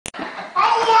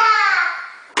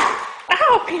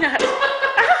Ow, Peanut!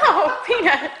 Ow,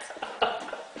 Peanut!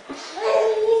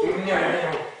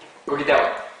 Go get that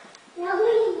one.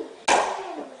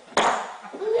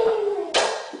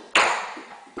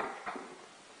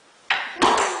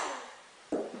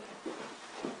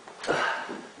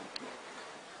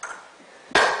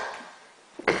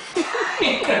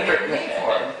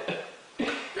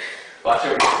 Watch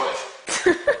over your foot.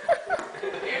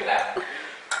 Here's that one.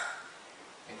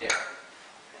 Right there.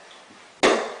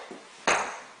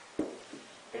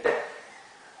 Right there.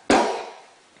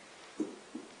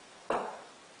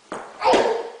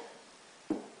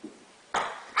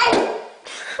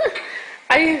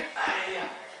 Are you?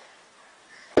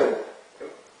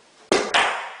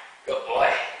 Good boy.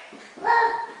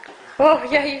 Oh,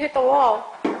 yeah, you hit the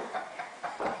wall.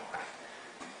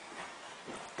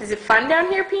 Is it fun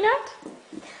down here, Peanut?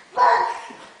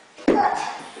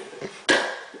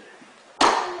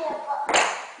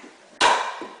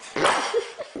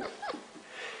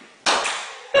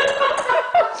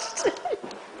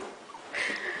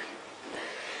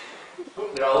 Oh,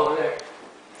 they're all over there.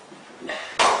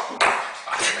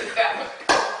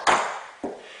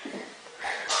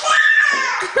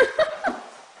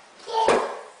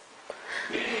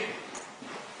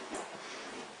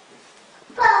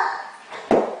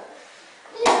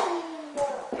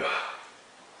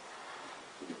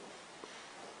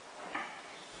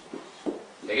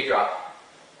 Take a drop.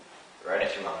 Right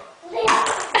at your mom.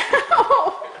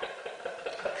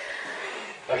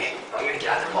 Okay, I'm gonna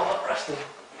gather them all up, Rustin.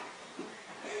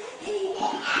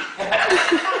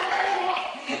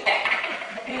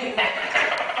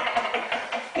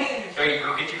 Okay,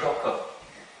 go get your golf club.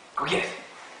 Go get it.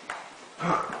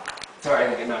 Sorry, I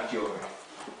think I knocked you over.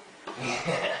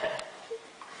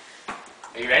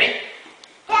 Are you ready?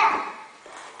 Yeah.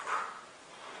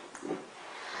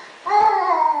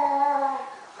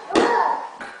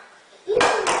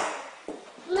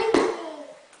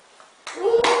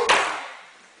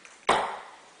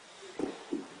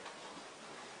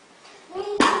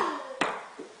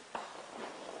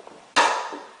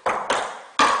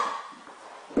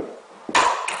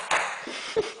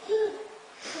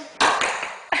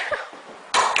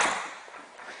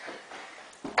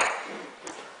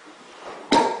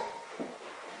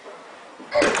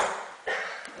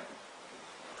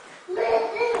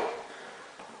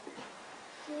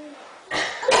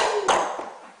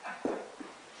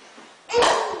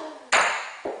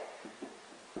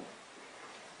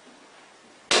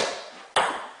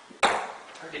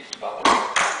 Hard to keep up.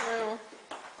 No.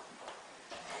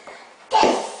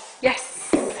 Yes.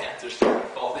 Pants are starting to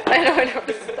fall down. I know, I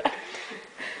noticed that.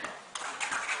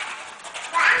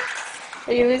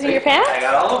 Are you losing your pants? I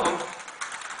got all of them.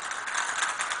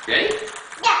 Ready?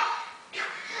 Yeah.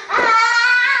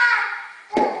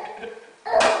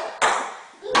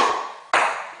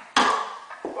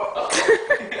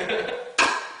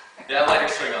 Yeah, lighter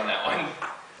swing on that one.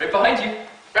 Right behind you.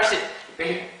 Rush it. Right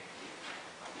here.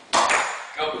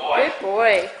 Good boy. Good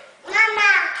boy. Mama.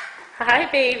 Hi,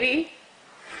 baby.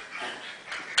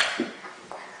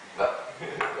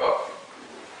 Oh.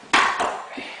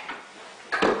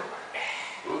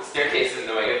 Ooh, staircase is in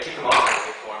the way. I gotta keep them off a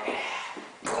bit for me.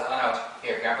 Pull that one out.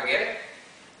 Here, Grandpa, get it?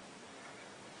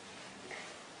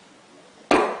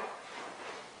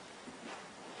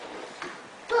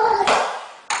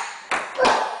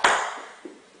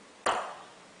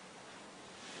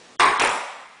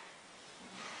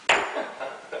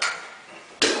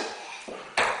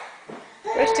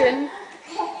 Kristen,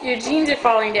 your jeans are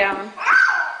falling down.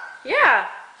 Yeah.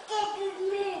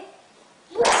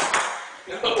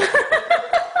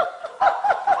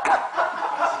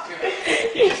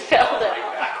 He fell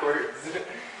down. Backwards.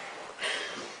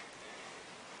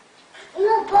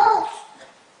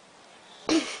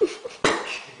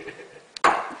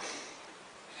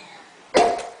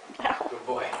 Ow. Good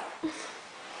boy.